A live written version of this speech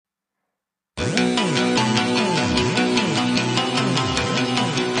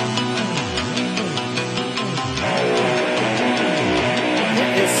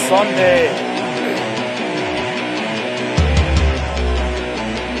Sunday.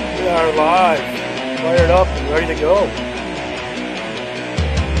 We are live, fired up, and ready to go.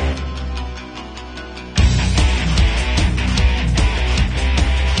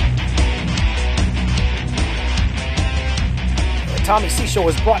 The Tommy C Show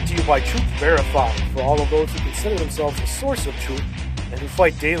is brought to you by Truth Verified, for all of those who consider themselves a source of truth and who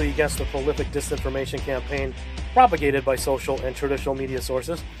fight daily against the prolific disinformation campaign propagated by social and traditional media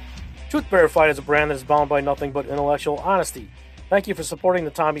sources. Truth Verified is a brand that is bound by nothing but intellectual honesty. Thank you for supporting the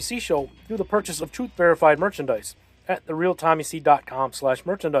Tommy C Show through the purchase of Truth Verified merchandise at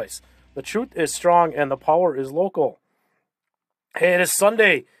therealtommyc.com/merchandise. The truth is strong and the power is local. Hey, it is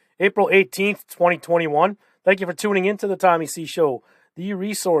Sunday, April 18th, 2021. Thank you for tuning in to the Tommy C Show, the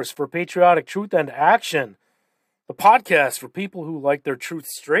resource for patriotic truth and action. The podcast for people who like their truth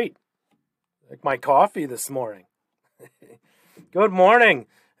straight. Like my coffee this morning. Good morning,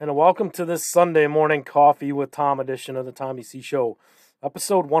 and welcome to this Sunday morning Coffee with Tom edition of the Tommy C Show,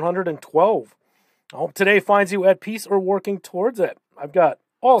 episode 112. I hope today finds you at peace or working towards it. I've got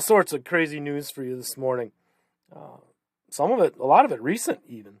all sorts of crazy news for you this morning. Some of it, a lot of it recent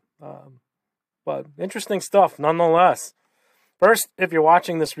even. But interesting stuff nonetheless. First, if you're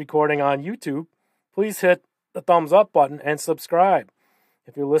watching this recording on YouTube, please hit the thumbs up button and subscribe.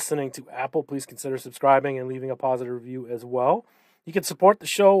 If you're listening to Apple, please consider subscribing and leaving a positive review as well. You can support the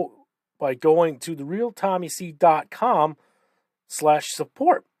show by going to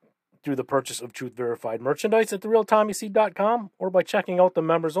therealtommyc.com/support through the purchase of Truth Verified merchandise at therealtommyc.com or by checking out the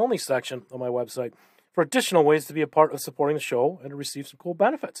members only section of my website for additional ways to be a part of supporting the show and to receive some cool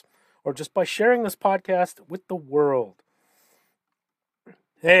benefits, or just by sharing this podcast with the world.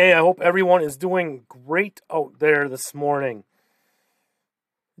 Hey, I hope everyone is doing great out there this morning.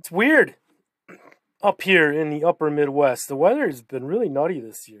 It's weird up here in the upper Midwest. The weather has been really nutty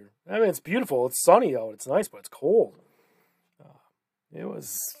this year. I mean, it's beautiful. It's sunny out. It's nice, but it's cold. It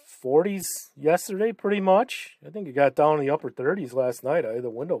was 40s yesterday, pretty much. I think it got down in the upper 30s last night. I had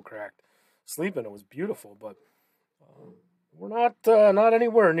the window cracked. Sleeping, it was beautiful, but we're not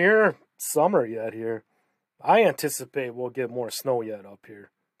anywhere near summer yet here. I anticipate we'll get more snow yet up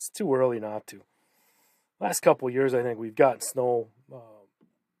here. It's too early not to. Last couple of years, I think we've gotten snow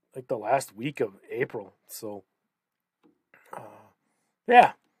like the last week of April. So,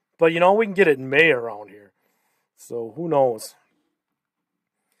 yeah. But, we can get it in May around here. So, who knows?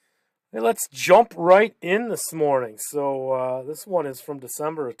 Hey, let's jump right in this morning. So, this one is from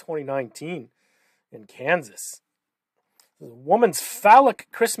December of 2019 in Kansas. A woman's phallic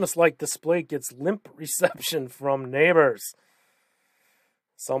Christmas light display gets limp reception from neighbors.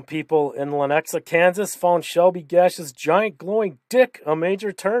 Some people in Lenexa, Kansas found Shelby Gash's giant glowing dick a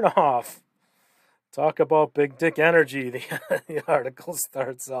major turnoff. Talk about big dick energy, the article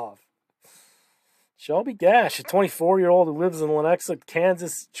starts off. Shelby Gash, a 24-year-old who lives in Lenexa,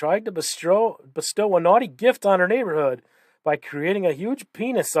 Kansas, tried to bestow a naughty gift on her neighborhood by creating a huge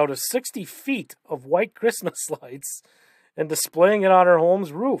penis out of 60 feet of white Christmas lights and displaying it on her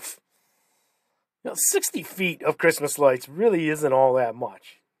home's roof. 60 feet of Christmas lights really isn't all that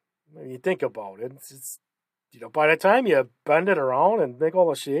much. When you think about it, it's by the time you bend it around and make all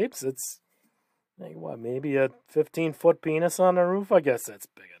the shapes, it's maybe a 15-foot penis on the roof. I guess that's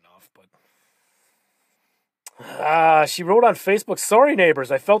big enough. But she wrote on Facebook, "Sorry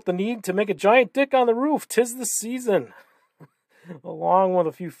neighbors, I felt the need to make a giant dick on the roof. 'Tis the season." Along with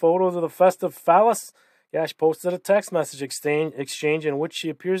a few photos of the festive phallus, Gash posted a text message exchange in which she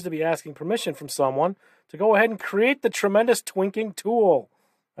appears to be asking permission from someone to go ahead and create the tremendous twinking tool.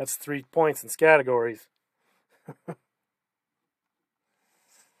 That's 3 points in categories. And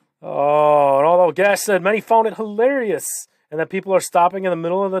although Gash said many found it hilarious and that people are stopping in the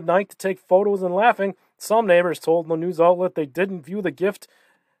middle of the night to take photos and laughing, some neighbors told the news outlet they didn't view the gift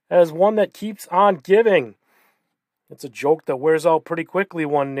as one that keeps on giving. "It's a joke that wears out pretty quickly,"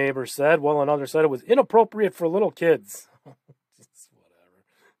 one neighbor said, while another said it was inappropriate for little kids. Whatever.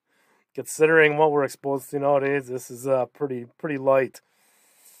 Considering what we're exposed to nowadays, this is pretty light.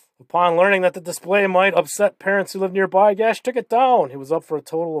 Upon learning that the display might upset parents who live nearby, Gash took it down. It was up for a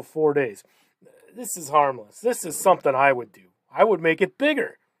total of 4 days. This is harmless. This is something I would do. I would make it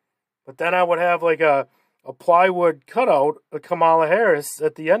bigger. But then I would have like a plywood cutout of Kamala Harris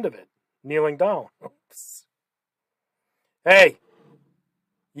at the end of it, kneeling down. Hey,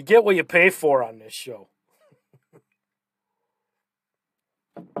 you get what you pay for on this show.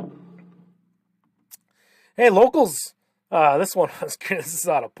 Hey, locals. This one was good. This is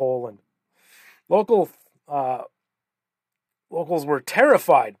out of Poland. Locals were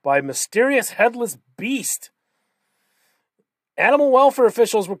terrified by mysterious headless beast. Animal welfare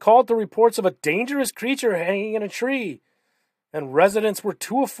officials were called to reports of a dangerous creature hanging in a tree, and residents were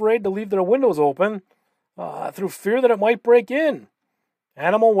too afraid to leave their windows open through fear that it might break in.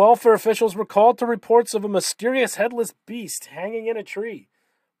 Animal welfare officials were called to reports of a mysterious headless beast hanging in a tree,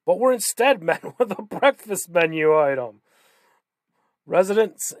 but were instead met with a breakfast menu item.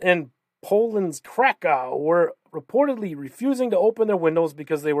 Residents in Poland's Krakow were reportedly refusing to open their windows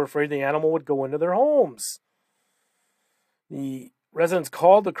because they were afraid the animal would go into their homes. The residents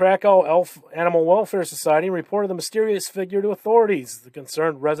called the Krakow Animal Welfare Society and reported the mysterious figure to authorities. The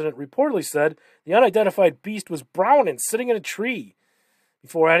concerned resident reportedly said the unidentified beast was brown and sitting in a tree,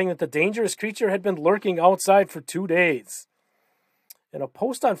 before adding that the dangerous creature had been lurking outside for 2 days. In a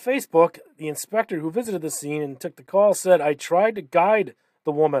post on Facebook, the inspector who visited the scene and took the call said, "I tried to guide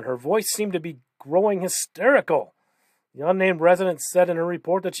the woman. Her voice seemed to be growing hysterical." The unnamed resident said in her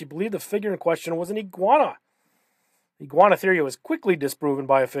report that she believed the figure in question was an iguana. The iguana theory was quickly disproven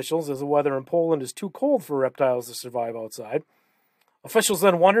by officials, as the weather in Poland is too cold for reptiles to survive outside. Officials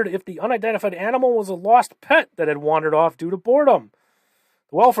then wondered if the unidentified animal was a lost pet that had wandered off due to boredom.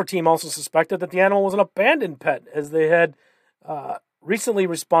 The welfare team also suspected that the animal was an abandoned pet, as they had recently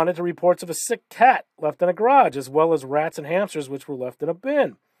responded to reports of a sick cat left in a garage, as well as rats and hamsters which were left in a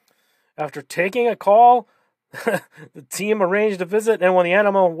bin. After taking a call, the team arranged a visit, and when the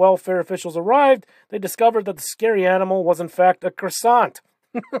animal welfare officials arrived, they discovered that the scary animal was in fact a croissant.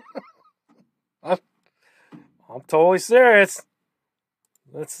 I'm totally serious.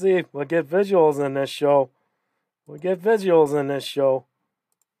 Let's see. We'll get visuals in this show.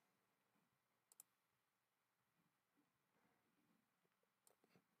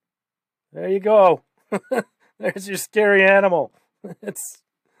 There you go. There's your scary animal. It's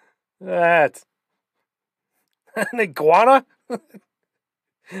that. An iguana?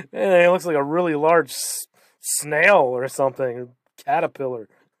 It looks like a really large snail or something. Caterpillar.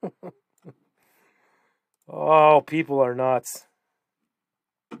 Oh, people are nuts.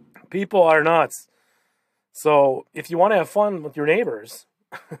 People are nuts. So, if you want to have fun with your neighbors,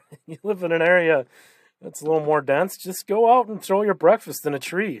 you live in an area that's a little more dense, just go out and throw your breakfast in a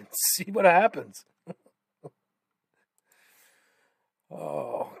tree and see what happens.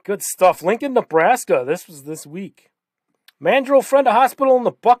 Oh, good stuff. Lincoln, Nebraska. This was this week. Man drove friend to hospital in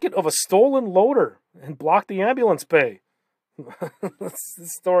the bucket of a stolen loader and blocked the ambulance bay.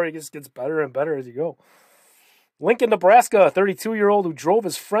 This story just gets better and better as you go. Lincoln, Nebraska, a 32-year-old who drove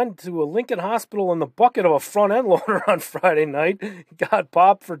his friend to a Lincoln hospital in the bucket of a front-end loader on Friday night got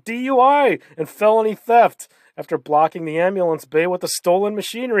popped for DUI and felony theft after blocking the ambulance bay with the stolen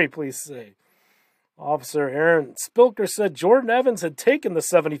machinery, police say. Officer Aaron Spilker said Jordan Evans had taken the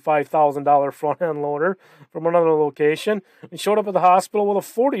 $75,000 front-end loader from another location and showed up at the hospital with a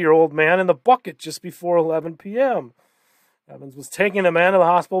 40-year-old man in the bucket just before 11 p.m. Evans was taking the man to the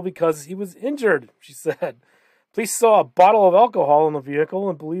hospital because he was injured, she said. Police saw a bottle of alcohol in the vehicle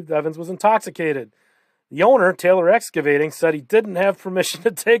and believed Evans was intoxicated. The owner, Taylor Excavating, said he didn't have permission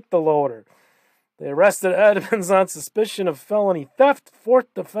to take the loader. They arrested Evans on suspicion of felony theft, fourth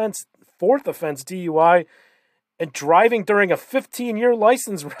offense DUI, and driving during a 15-year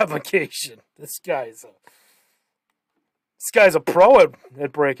license revocation. This guy's a pro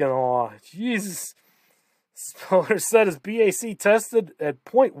at breaking the law. Jesus. Spiller said his BAC tested at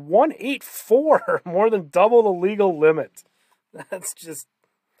 .184, more than double the legal limit. That's just,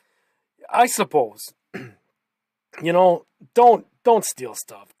 I suppose, don't steal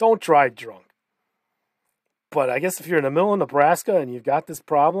stuff. Don't drive drunk. But I guess if you're in the middle of Nebraska and you've got this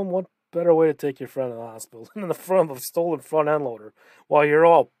problem, what better way to take your friend to the hospital than in the front of a stolen front end loader while you're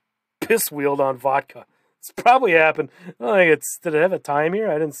all piss-wheeled on vodka? It's probably happened. Did it have a time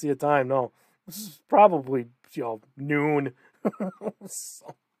here? I didn't see a time, no. This is probably, noon.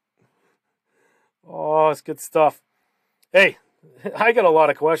 Oh, it's good stuff. Hey, I got a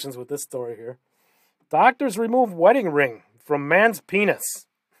lot of questions with this story here. Doctors remove wedding ring from man's penis.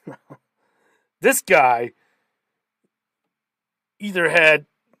 This guy either had,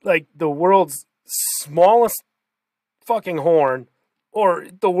 the world's smallest fucking horn or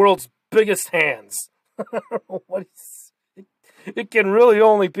the world's biggest hands. It can really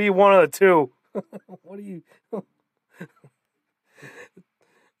only be one of the two.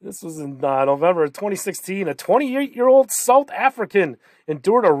 This was in November of 2016. A 28-year-old South African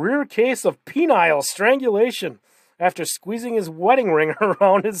endured a rare case of penile strangulation after squeezing his wedding ring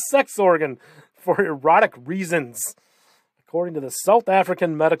around his sex organ for erotic reasons, according to the South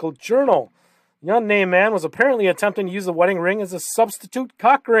African Medical Journal. The unnamed man was apparently attempting to use the wedding ring as a substitute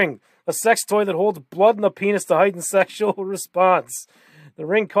cock ring, a sex toy that holds blood in the penis to heighten sexual response. The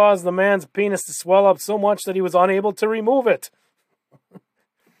ring caused the man's penis to swell up so much that he was unable to remove it,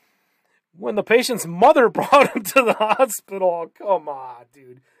 when the patient's mother brought him to the hospital. Oh, come on,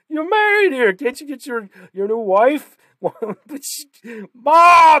 dude. You're married here. Can't you get your new wife? Mom!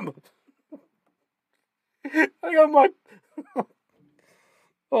 I got my...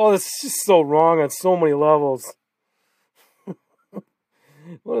 Oh, this is just so wrong on so many levels.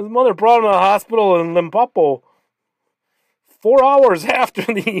 Well, his mother brought him to the hospital in Limpopo 4 hours after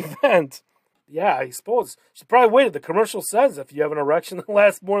the event. Yeah, I suppose. She probably waited. The commercial says if you have an erection that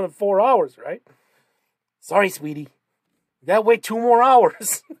lasts more than 4 hours, right? Sorry, sweetie. You gotta wait 2 more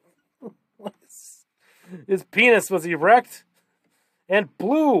hours. His penis was erect and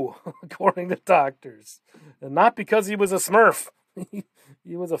blue, according to doctors. And not because he was a Smurf.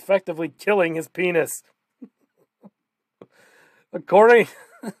 He was effectively killing his penis. According...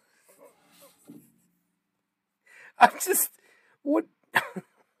 I'm just... What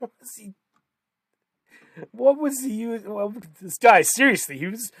was he... What was he using? Well, this guy, seriously, he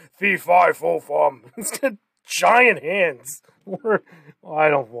was 3-5 full form. He's got giant hands. I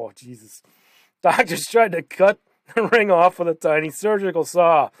don't know, Jesus. Doctors tried to cut the ring off with a tiny surgical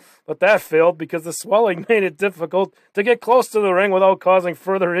saw, but that failed because the swelling made it difficult to get close to the ring without causing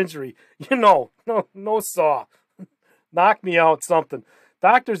further injury. You know, no saw. Knock me out, something.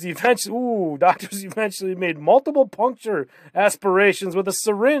 Doctors eventually made multiple puncture aspirations with a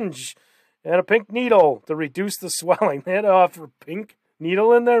syringe and a pink needle to reduce the swelling. They had to offer a pink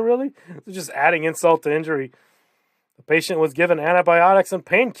needle in there, really? They're just adding insult to injury. The patient was given antibiotics and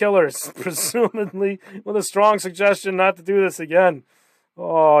painkillers, presumably with a strong suggestion not to do this again.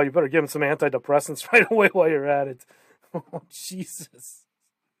 Oh, you better give him some antidepressants right away while you're at it. Oh, Jesus.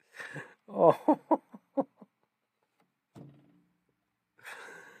 Oh.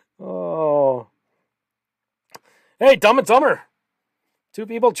 Oh. Hey, Dumb and Dumber. 2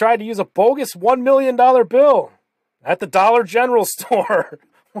 people tried to use a bogus $1 million bill at the Dollar General store.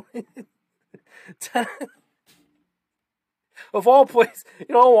 Of all places, you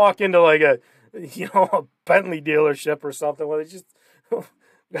don't walk into like a Bentley dealership or something where they just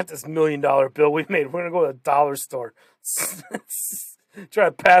got this $1 million bill we made. We're gonna go to the dollar store, try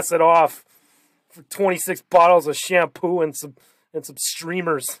to pass it off for 26 bottles of shampoo and some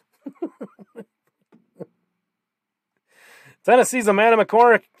streamers. Tennessee's Amanda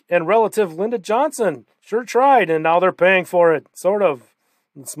McCormick and relative Linda Johnson sure tried, and now they're paying for it. Sort of.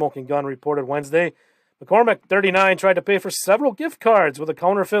 The Smoking Gun reported Wednesday. McCormick, 39, tried to pay for several gift cards with a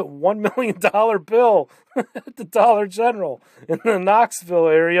counterfeit $1 million bill at the Dollar General in the Knoxville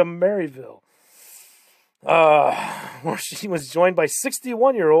area, Maryville, where she was joined by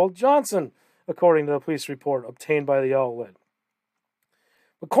 61-year-old Johnson, according to the police report obtained by the outlet.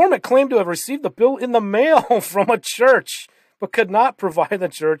 McCormick claimed to have received the bill in the mail from a church, but could not provide the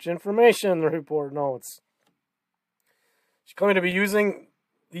church information, the report notes. She claimed to be using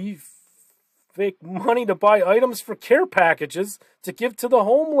the fake money to buy items for care packages to give to the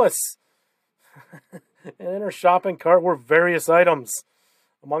homeless. And in her shopping cart were various items,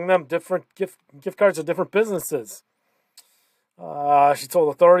 among them different gift cards of different businesses. She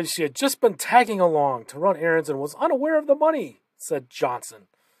told authorities she had just been tagging along to run errands and was unaware of the money, said Johnson.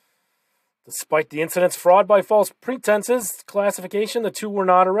 Despite the incident's fraud by false pretenses classification, the 2 were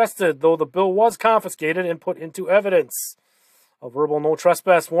not arrested, though the bill was confiscated and put into evidence. A verbal no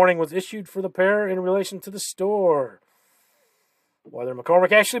trespass warning was issued for the pair in relation to the store. Whether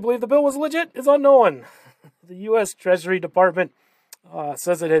McCormick actually believed the bill was legit is unknown. The U.S. Treasury Department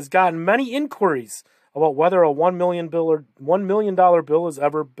says it has gotten many inquiries about whether a $1 million bill is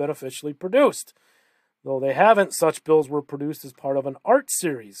ever been officially produced. Though they haven't, such bills were produced as part of an art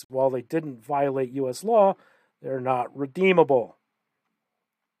series. While they didn't violate U.S. law, they're not redeemable.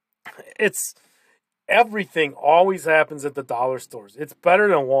 Everything always happens at the dollar stores. It's better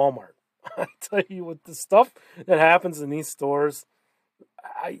than Walmart. I tell you what, the stuff that happens in these stores,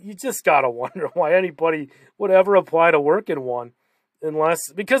 you just gotta wonder why anybody would ever apply to work in one,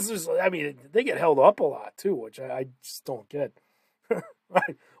 because they get held up a lot too, which I just don't get.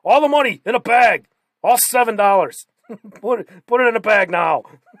 Right, all the money in a bag, all $7. Put it in a bag now.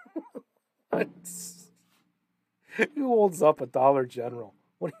 Who holds up a Dollar General?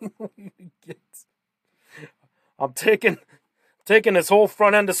 What do you get? I'm taking this whole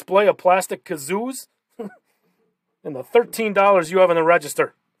front end display of plastic kazoos and the $13 you have in the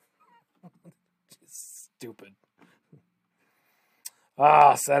register. Stupid.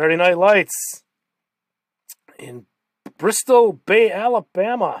 Saturday Night Lights in Bristol Bay,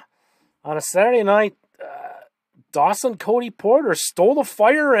 Alabama. On a Saturday night, Dawson Cody Porter stole a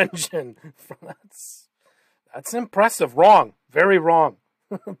fire engine. That's impressive. Wrong. Very wrong.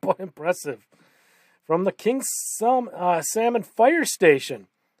 But impressive. From the King Salmon Fire Station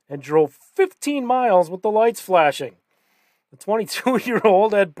and drove 15 miles with the lights flashing. The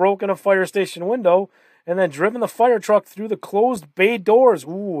 22-year-old had broken a fire station window and then driven the fire truck through the closed bay doors.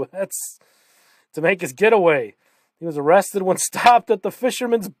 Ooh, that's to make his getaway. He was arrested when stopped at the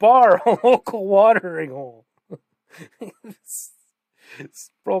Fisherman's Bar, a local watering hole.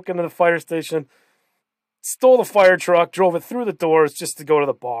 Broke into the fire station, stole the fire truck, drove it through the doors just to go to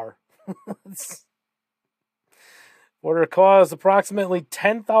the bar. Order caused approximately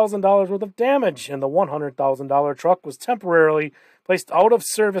 $10,000 worth of damage, and the $100,000 truck was temporarily placed out of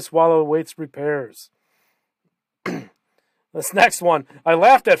service while it awaits repairs. This next one, I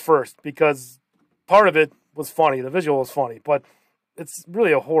laughed at first because part of it was funny. The visual was funny, but it's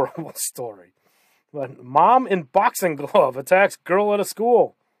really a horrible story. But mom in boxing glove attacks girl at a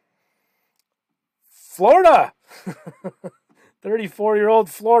school. Florida! 34-year-old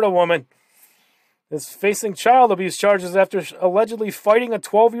Florida woman is facing child abuse charges after allegedly fighting a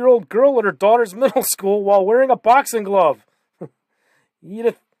 12-year-old girl at her daughter's middle school while wearing a boxing glove.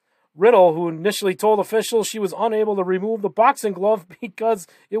 Edith Riddle, who initially told officials she was unable to remove the boxing glove because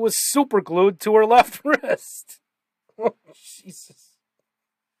it was superglued to her left wrist. Oh, Jesus.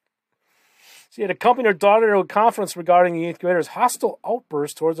 She had accompanied her daughter to a conference regarding the 8th grader's hostile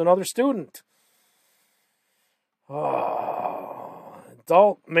outburst towards another student.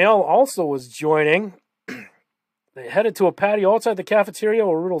 Adult male also was joining. They headed to a patio outside the cafeteria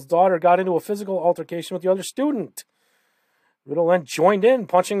where Riddle's daughter got into a physical altercation with the other student. Riddle then joined in,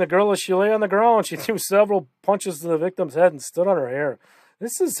 punching the girl as she lay on the ground. She threw several punches to the victim's head and stood on her hair.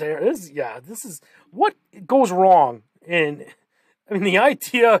 This is what goes wrong in... I mean, the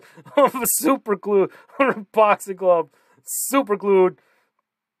idea of a super glue or a boxing glove super glued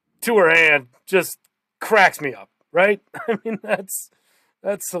to her hand just cracks me up, right? I mean, that's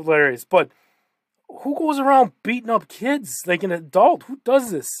hilarious. But who goes around beating up kids like an adult? Who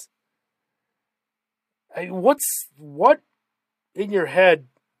does this? I mean, what in your head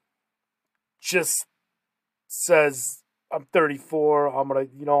just says, I'm 34, I'm gonna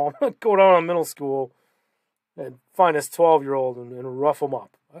go down to middle school and find this 12-year-old and rough him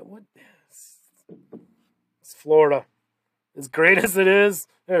up. It's Florida. As great as it is,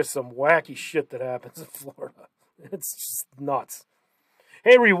 there's some wacky shit that happens in Florida. It's just nuts.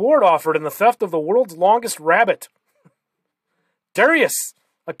 Hey, reward offered in the theft of the world's longest rabbit. Darius,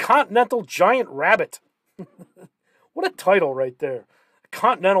 a continental giant rabbit. What a title right there. A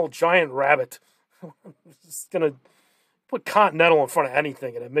continental giant rabbit. Just going to put continental in front of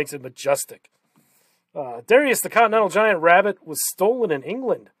anything and it makes it majestic. Darius, the continental giant rabbit, was stolen in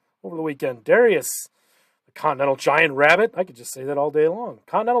England over the weekend. Darius, the continental giant rabbit. I could just say that all day long.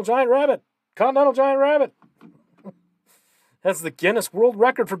 Continental giant rabbit. Continental giant rabbit. Has the Guinness World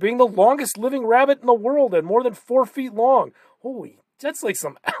Record for being the longest living rabbit in the world at more than 4 feet long. Holy, that's like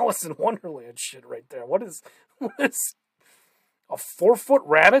some Alice in Wonderland shit right there. What is a 4-foot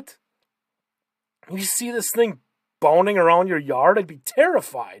rabbit? You see this thing boning around your yard, I'd be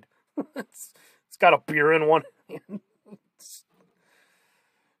terrified. It's got a beer in one hand.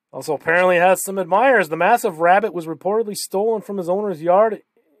 Also, apparently has some admirers. The massive rabbit was reportedly stolen from his owner's yard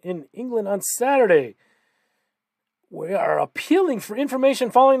in England on Saturday. We are appealing for information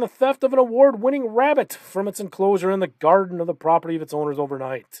following the theft of an award-winning rabbit from its enclosure in the garden of the property of its owners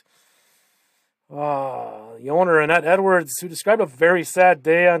overnight. The owner, Annette Edwards, who described a very sad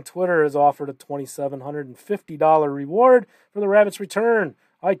day on Twitter, has offered a $2,750 reward for the rabbit's return.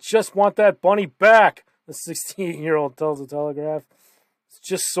 I just want that bunny back, the 16-year-old tells the Telegraph. It's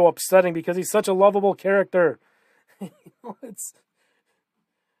just so upsetting because he's such a lovable character.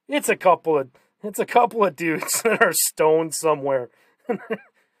 It's a couple of dudes that are stoned somewhere.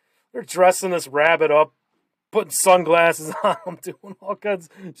 They're dressing this rabbit up, putting sunglasses on him, doing all kinds,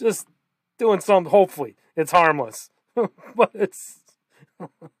 just doing something. Hopefully, it's harmless, but it's.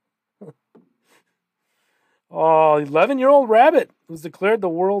 11-year-old rabbit was declared the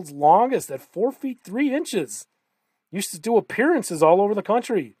world's longest at 4 feet 3 inches. Used to do appearances all over the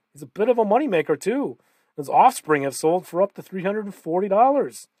country. He's a bit of a moneymaker, too. His offspring have sold for up to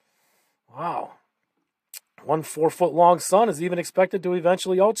 $340. Wow. One 4-foot-long son is even expected to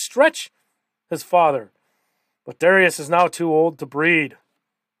eventually outstretch his father. But Darius is now too old to breed.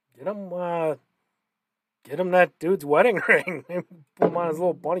 Get him that dude's wedding ring. Put him on his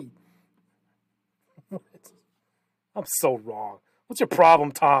little bunny. I'm so wrong. What's your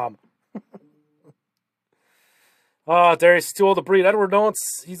problem, Tom? Darius is too old to breed. Edward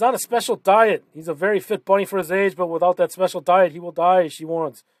Notes, he's on a special diet. He's a very fit bunny for his age, but without that special diet, he will die, she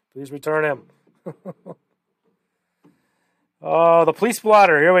warns. Please return him. The police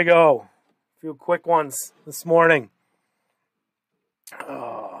blotter. Here we go. A few quick ones this morning.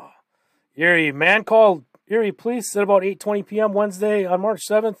 Erie man called Erie police at about 8:20 p.m. Wednesday on March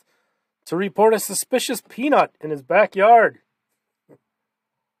 7th to report a suspicious peanut in his backyard.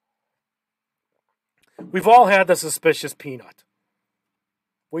 We've all had the suspicious peanut.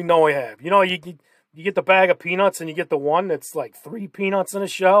 We know we have. You know, you get the bag of peanuts and you get the one that's like 3 peanuts in a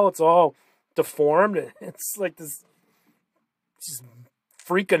shell. It's all deformed. It's like this just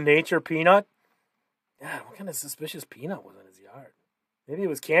freak of nature peanut. Yeah, what kind of suspicious peanut was in his yard? Maybe it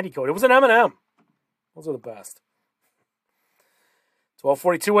was candy coated. It was an M&M. Those are the best.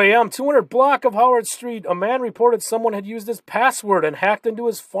 12:42 a.m., 200 block of Howard Street. A man reported someone had used his password and hacked into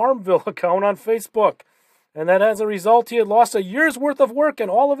his Farmville account on Facebook, and that as a result, he had lost a year's worth of work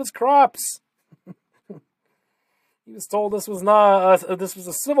and all of his crops. He was told this was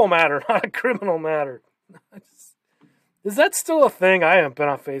a civil matter, not a criminal matter. Is that still a thing? I haven't been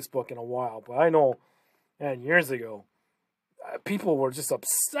on Facebook in a while, but I know, man, years ago, people were just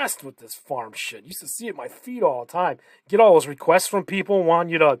obsessed with this farm shit. Used to see it in my feed all the time. Get all those requests from people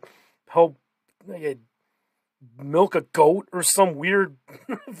wanting you to help milk a goat or some weird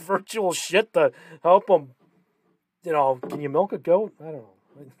virtual shit to help them. You know, can you milk a goat? I don't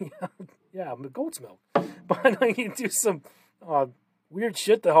know. Yeah, goat's milk. But you do some weird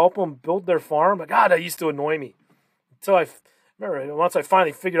shit to help them build their farm. God, that used to annoy me. Until I remember, once I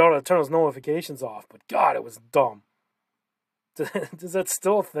finally figured out how to turn those notifications off. But God, it was dumb. Is that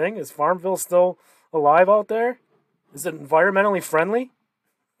still a thing? Is Farmville still alive out there? Is it environmentally friendly?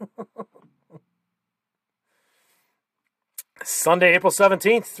 Sunday, April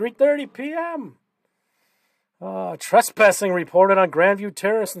 17th, 3:30 p.m. Trespassing reported on Grandview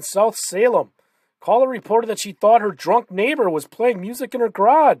Terrace in South Salem. Caller reported that she thought her drunk neighbor was playing music in her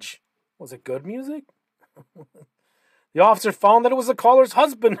garage. Was it good music? The officer found that it was the caller's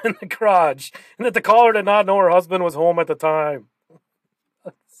husband in the garage, and that the caller did not know her husband was home at the time.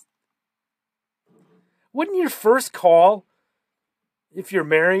 Wouldn't your first call, if you're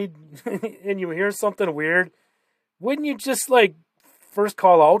married and you hear something weird, wouldn't you just like first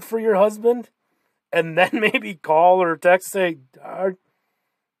call out for your husband and then maybe call or text say,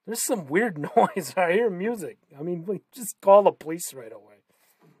 there's some weird noise. I hear music. I mean, we just call the police right away.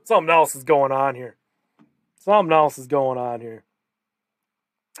 Something else is going on here. Something else is going on here.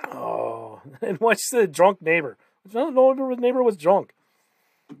 Oh, and what's the drunk neighbor? No neighbor was drunk.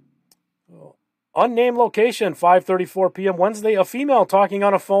 Oh. Unnamed location, 5:34 p.m. Wednesday. A female talking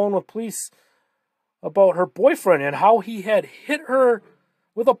on a phone with police about her boyfriend and how he had hit her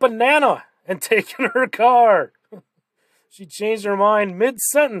with a banana and taken her car. She changed her mind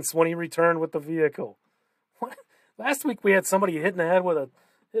mid-sentence when he returned with the vehicle. What? Last week we had somebody hit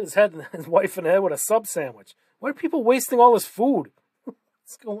his wife in the head with a sub sandwich. Why are people wasting all this food?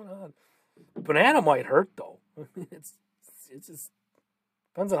 What's going on? Banana might hurt though. It's just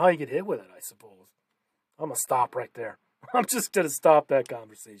depends on how you get hit with it, I suppose. I'm gonna stop right there. I'm just gonna stop that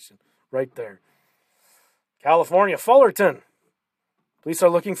conversation right there. California, Fullerton. Police are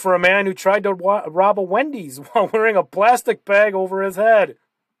looking for a man who tried to rob a Wendy's while wearing a plastic bag over his head.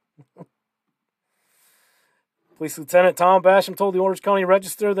 Police Lieutenant Tom Basham told the Orange County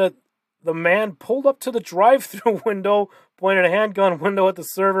Register that the man pulled up to the drive-thru window, pointed a handgun window at the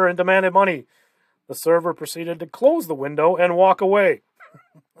server, and demanded money. The server proceeded to close the window and walk away.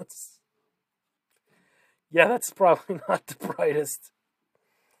 That's probably not the brightest.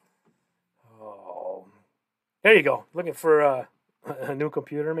 Oh, there you go. Looking for a new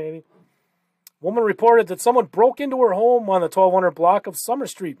computer, maybe. Woman reported that someone broke into her home on the 1200 block of Summer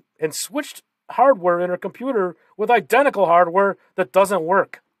Street and switched hardware in her computer with identical hardware that doesn't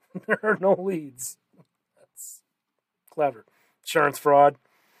work. There are no leads. That's clever. Insurance fraud,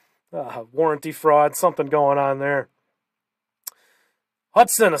 warranty fraud, something going on there.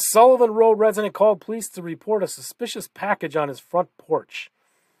 Hudson, a Sullivan Road resident called police to report a suspicious package on his front porch.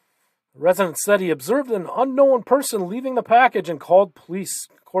 The resident said he observed an unknown person leaving the package and called police,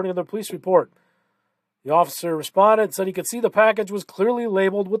 according to the police report. The officer responded, said he could see the package was clearly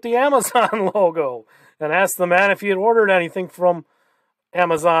labeled with the Amazon logo, and asked the man if he had ordered anything from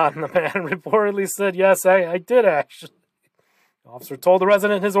Amazon. The man reportedly said, yes, I did actually. The officer told the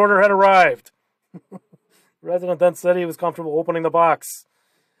resident his order had arrived. The resident then said he was comfortable opening the box.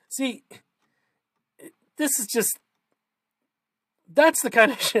 See, this is just, that's the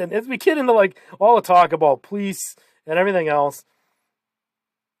kind of shit. As we get into like all the talk about police and everything else,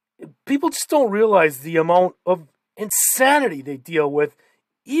 people just don't realize the amount of insanity they deal with,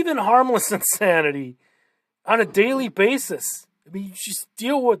 even harmless insanity, on a daily basis. I mean, you just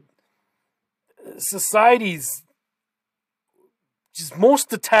deal with society's just most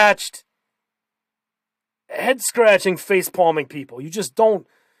detached, head-scratching, face-palming people. You just don't,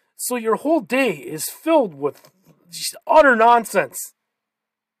 So your whole day is filled with just utter nonsense.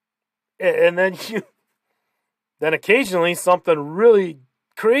 And then then occasionally something really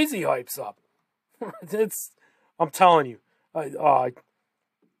crazy hypes up. I'm telling you,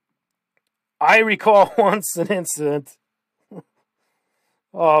 I recall once an incident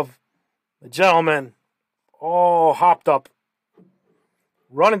of a gentleman all hopped up,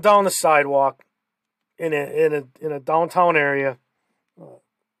 running down the sidewalk in a downtown area,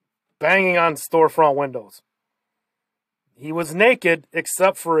 banging on storefront windows. He was naked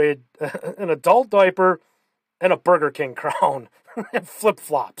except for an adult diaper and a Burger King crown and flip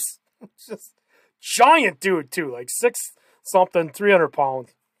flops. Just giant dude too, like 6 something, 300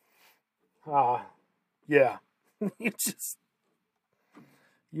 pounds. Yeah, you just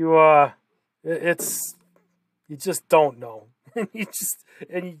don't know.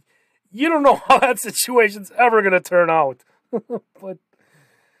 You don't know how that situation's ever gonna turn out. But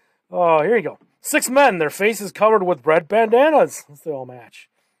here you go. 6 men, their faces covered with red bandanas. They all match.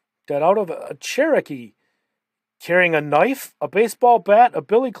 Got out of a Cherokee, carrying a knife, a baseball bat, a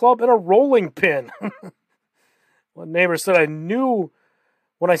billy club, and a rolling pin. One neighbor said, I knew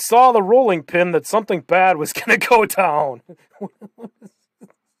when I saw the rolling pin that something bad was going to go down.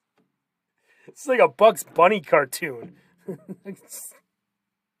 It's like a Bugs Bunny cartoon.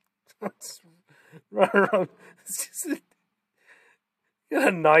 Run around. Get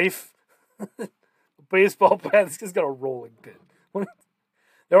a knife, a baseball bat. This guy's got a rolling pin.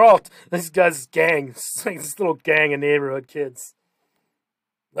 They're all, this guy's gang. It's like this little gang of neighborhood kids.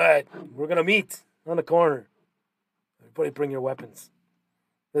 All right, we're going to meet on the corner. Everybody bring your weapons.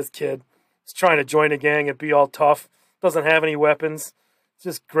 This kid is trying to join a gang and be all tough. Doesn't have any weapons.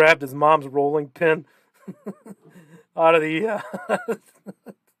 Just grabbed his mom's rolling pin out of the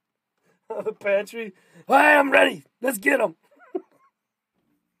pantry. All right, I'm ready. Let's get him.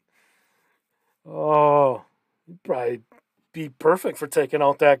 Oh, he'd probably be perfect for taking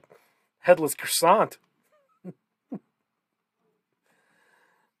out that headless croissant.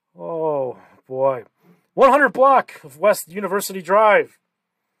 Oh, boy. 100 block of West University Drive.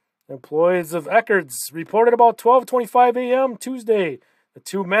 Employees of Eckerd's reported about 12:25 a.m. Tuesday. The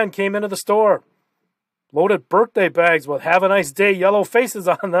 2 men came into the store, loaded birthday bags with "Have a nice day" yellow faces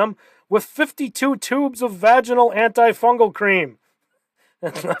on them with 52 tubes of vaginal antifungal cream,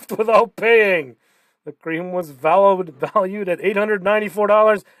 and left without paying. The cream was valued at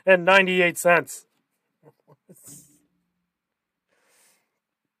 $894.98.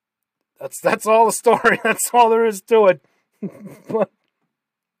 That's all the story. That's all there is to it.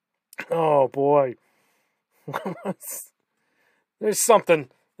 Oh boy. There's something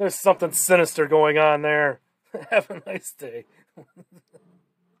sinister going on there. Have a nice day.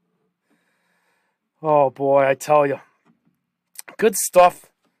 Oh boy, I tell you. Good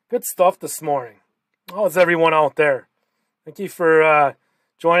stuff. Good stuff this morning. How's everyone out there? Thank you for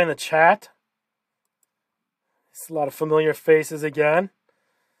joining the chat. It's a lot of familiar faces again.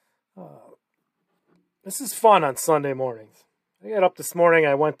 This is fun on Sunday mornings. I got up this morning.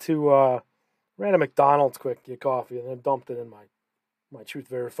 I went to ran a McDonald's quick, get coffee, and then dumped it in my Truth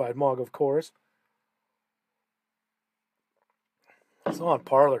Verified mug, of course. I saw on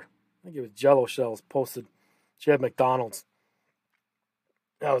Parlor. I think it was Jello Shells posted. She had McDonald's.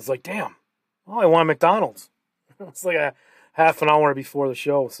 I was like, damn. Oh, I want McDonald's. It's like a half an hour before the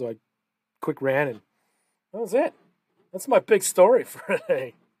show, so I quick ran and that was it. That's my big story for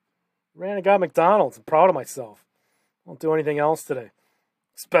today. Ran and got McDonald's. I'm proud of myself. Won't do anything else today.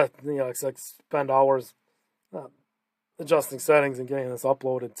 Spend hours adjusting settings and getting this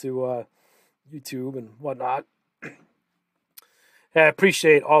uploaded to YouTube and whatnot. I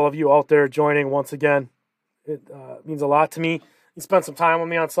appreciate all of you out there joining once again. It means a lot to me. You spend some time with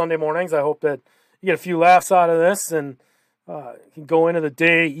me on Sunday mornings. I hope that you get a few laughs out of this and can go into the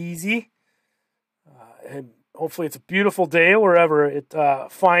day easy. And hopefully it's a beautiful day wherever it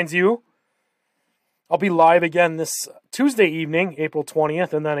finds you. I'll be live again this Tuesday evening, April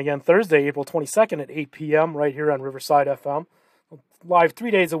 20th, and then again Thursday, April 22nd at 8 p.m. right here on Riverside FM. Live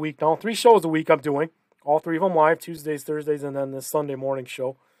 3 days a week now. 3 shows a week I'm doing. All 3 of them live, Tuesdays, Thursdays, and then this Sunday morning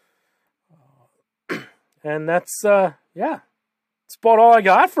show. And that's about all I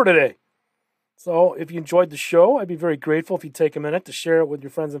got for today. So if you enjoyed the show, I'd be very grateful if you take a minute to share it with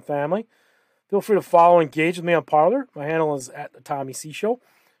your friends and family. Feel free to follow and engage with me on Parler. My handle is at The Tommy C Show.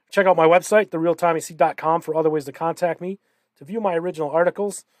 Check out my website, therealtommyc.com, for other ways to contact me, to view my original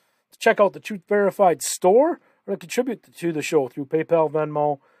articles, to check out the Truth Verified store, or to contribute to the show through PayPal,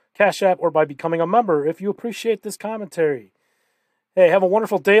 Venmo, Cash App, or by becoming a member if you appreciate this commentary. Hey, have a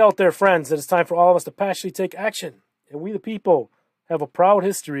wonderful day out there, friends. It is time for all of us to passionately take action. And we the people have a proud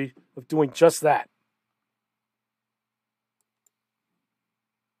history of doing just that.